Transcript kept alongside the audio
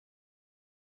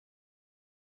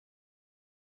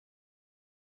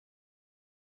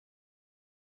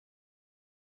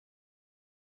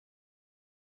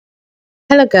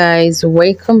Hello guys,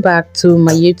 welcome back to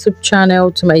my YouTube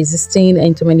channel, to my existing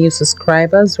and to my new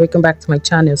subscribers. Welcome back to my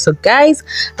channel. So guys,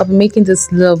 I'll be making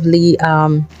this lovely I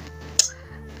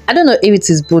don't know if it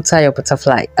is BowTie or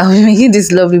butterfly. I'll be making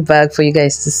this lovely bag for you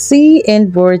guys to see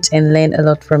and watch and learn a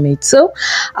lot from it. So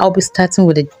I'll be starting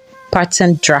with the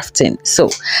pattern drafting. So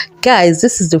guys,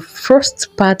 this is the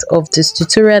first part of this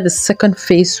tutorial. The second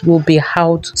phase will be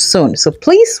out soon, so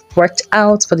please watch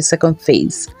out for the second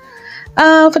phase.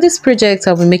 For this project,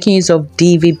 I'll be making use of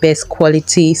DV Best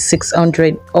Quality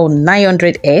 600 or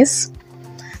 900S,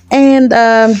 and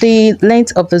the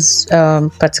length of this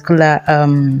particular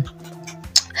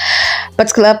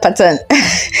pattern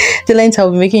the length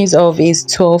I'll be making use of is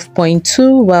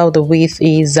 12.2, while the width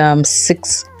is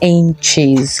 6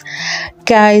 inches.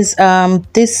 Guys,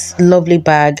 this lovely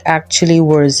bag actually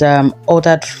was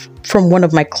ordered from one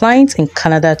of my clients in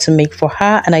Canada to make for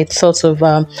her, and I thought of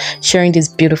sharing these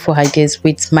beautiful ideas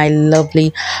with my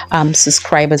lovely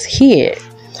subscribers here.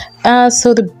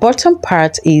 So the bottom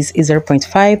part is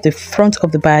 0.5, the front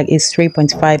of the bag is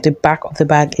 3.5, the back of the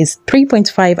bag is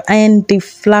 3.5, and the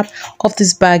flap of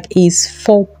this bag is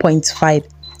 4.5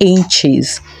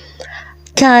 inches.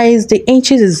 Guys, the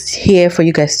inches is here for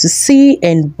you guys to see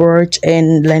and watch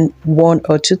and learn one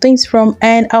or two things from,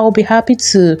 and I'll be happy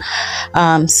to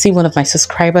see one of my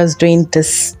subscribers doing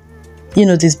this, you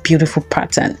know, this beautiful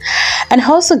pattern. And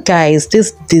also guys,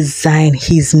 this design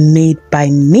is made by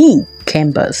me,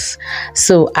 KhemBuzz.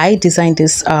 So I designed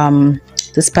this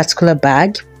this particular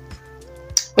bag.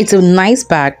 It's a nice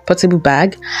bag, portable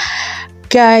bag.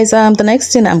 Guys, the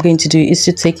next thing I'm going to do is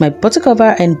to take my bottle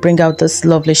cover and bring out this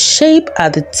lovely shape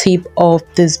at the tip of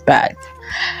this bag.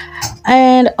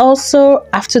 And also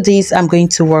after this, I'm going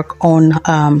to work on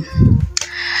I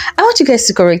want you guys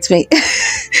to correct me.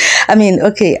 I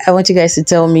want you guys to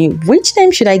tell me, which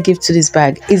name should I give to this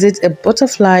bag? Is it a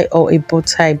butterfly or a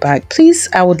BowTie bag? Please,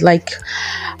 I would like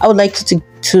you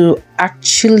to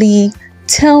actually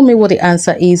tell me what the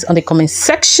answer is on the comment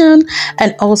section.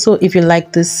 And also, if you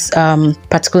like this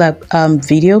particular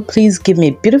video, please give me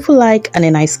a beautiful like and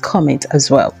a nice comment as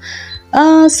well.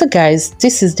 So guys,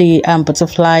 this is the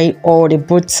butterfly or the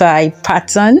BowTie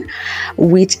pattern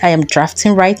which I am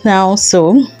drafting right now.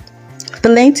 So the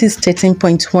length is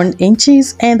 13.1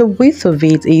 inches and the width of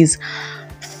it is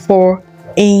 4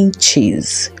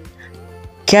 inches.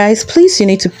 Guys, please, you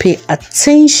need to pay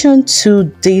attention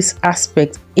to this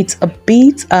aspect. It's a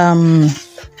bit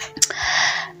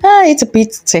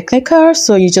technical,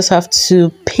 so you just have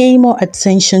to pay more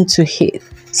attention to it.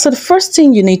 So the first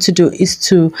thing you need to do is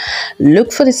to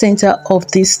look for the center of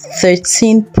this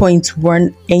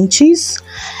 13.1 inches,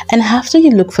 and after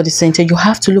you look for the center, you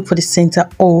have to look for the center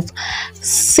of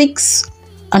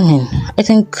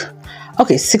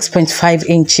 6.5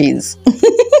 inches.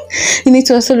 You need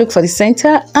to also look for the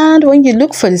center, and when you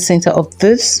look for the center of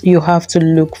this, you have to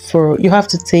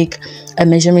take a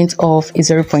measurement of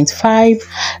 0.5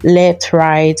 left,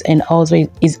 right, and also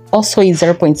is also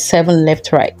 0.7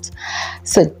 left, right.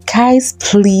 So guys,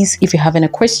 please, if you have any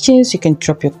questions, you can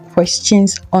drop your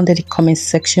questions under the comment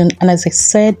section. And as I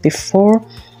said before,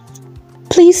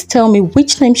 please tell me,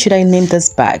 which name should I name this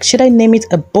bag? Should I name it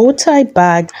a BowTie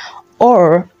bag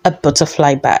or a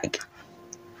butterfly bag?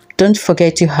 Don't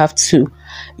forget, you have to,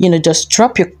 just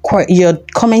drop your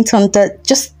comment on that.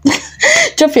 Just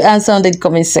drop your answer on the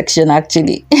comment section,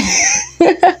 actually.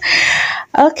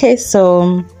 Okay,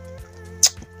 so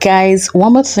guys,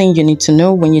 one more thing you need to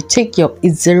know: when you take your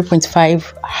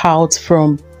 0.5 out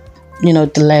from,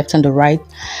 the left and the right,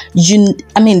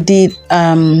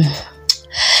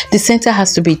 the center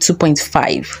has to be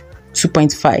 2.5.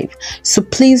 So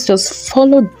please just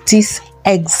follow this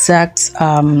exact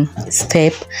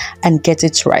step and get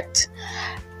it right.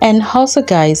 And also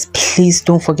guys, please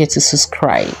don't forget to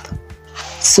subscribe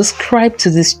to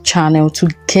this channel to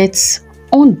get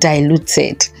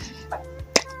undiluted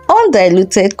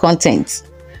content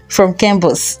from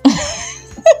KhemBuzz.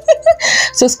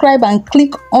 Subscribe and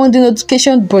click on the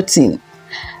notification button.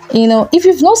 If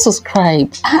you've not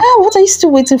subscribed, what are you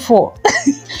still waiting for?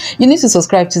 You need to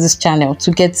subscribe to this channel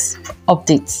to get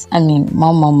updates.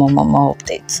 More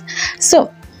updates.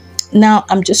 So now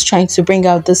I'm just trying to bring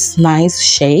out this nice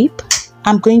shape.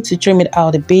 I'm going to trim it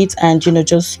out a bit and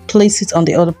just place it on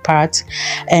the other part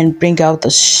and bring out the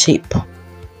shape,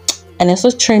 and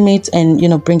also trim it and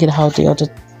bring it out the other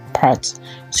part.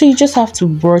 So you just have to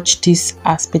watch this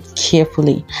aspect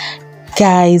carefully.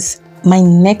 Guys, my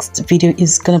next video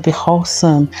is gonna be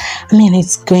awesome.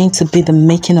 It's going to be the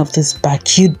making of this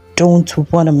bag. You don't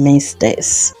want to miss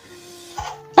this.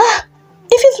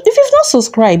 If you've not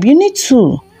subscribed, you need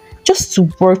to. just to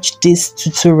watch this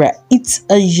tutorial. It's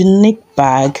a unique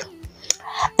bag,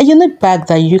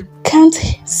 that you can't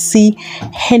see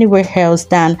anywhere else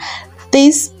than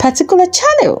this particular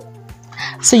channel.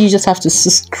 So you just have to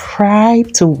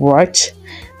subscribe to watch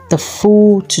the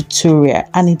full tutorial,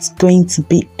 and it's going to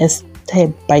be a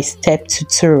step-by-step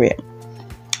tutorial.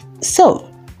 So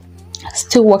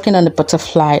still working on the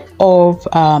butterfly of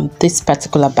this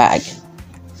particular bag.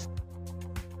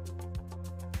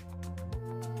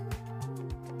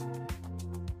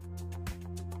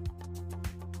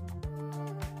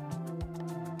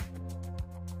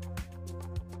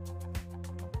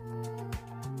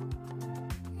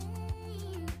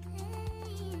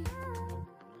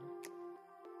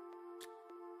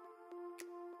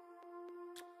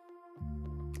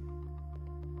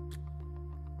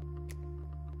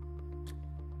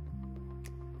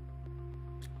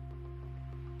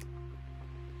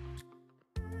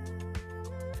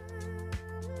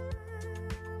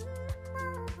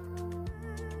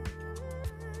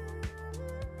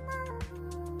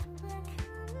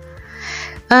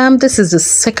 This is the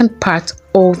second part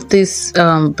of this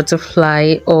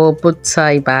butterfly or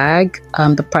BowTie bag,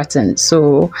 the pattern.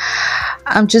 So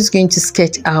I'm just going to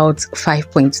sketch out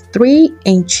 5.3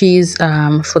 inches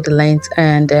for the length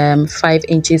and 5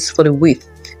 inches for the width,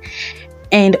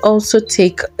 and also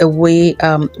take away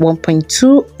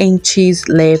 1.2 inches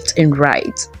left and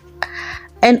right.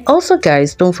 And also,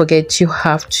 guys, don't forget, you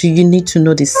need to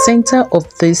know the center of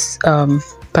this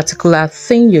particular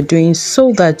thing you're doing,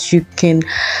 so that you can,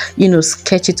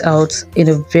 sketch it out in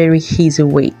a very easy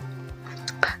way.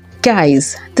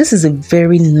 Guys, this is a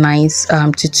very nice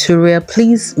tutorial.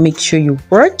 Please make sure you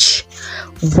watch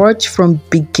from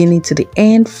beginning to the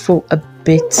end for a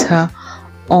better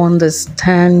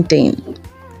understanding.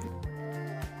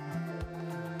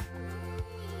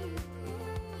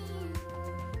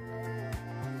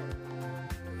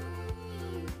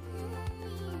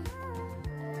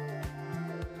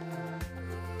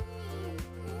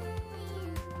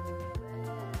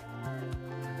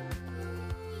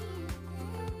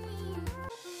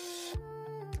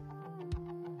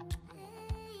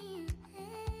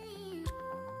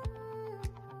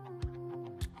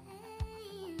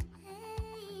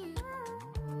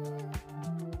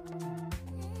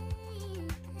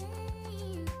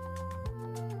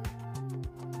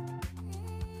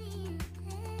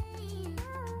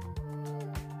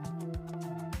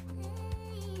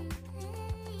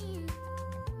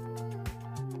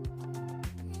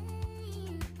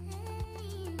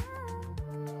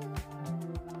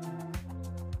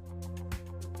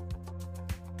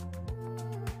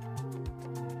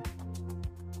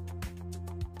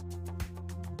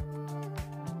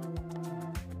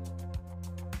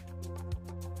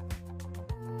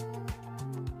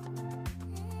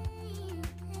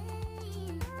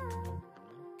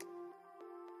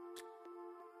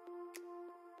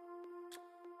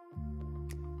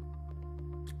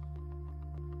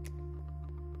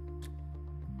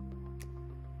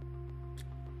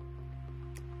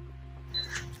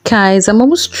 Guys, I'm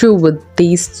almost through with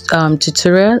this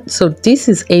tutorial. So this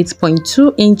is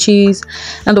 8.2 inches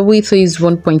and the width is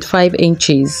 1.5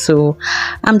 inches. So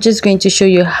I'm just going to show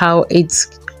you how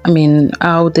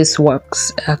how this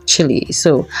works actually.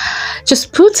 So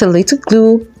just put a little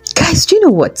glue. Guys, do you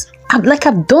know what?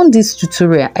 I've done this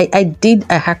tutorial. I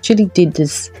actually did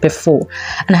this before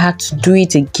and I had to do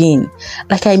it again.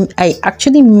 I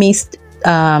actually missed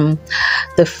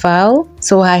the file,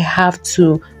 so I have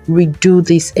to redo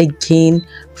this again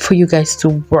for you guys to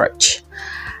watch.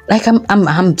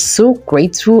 I'm so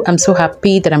grateful. I'm so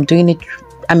happy that I'm doing it.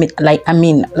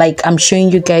 I'm showing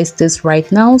you guys this right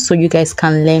now so you guys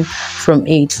can learn from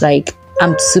it.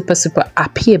 I'm super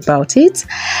happy about it,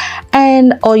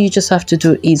 and all you just have to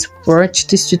do is watch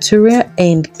this tutorial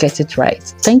and get it right.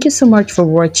 Thank you so much for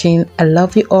watching. I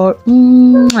love you all.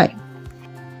 Mwah.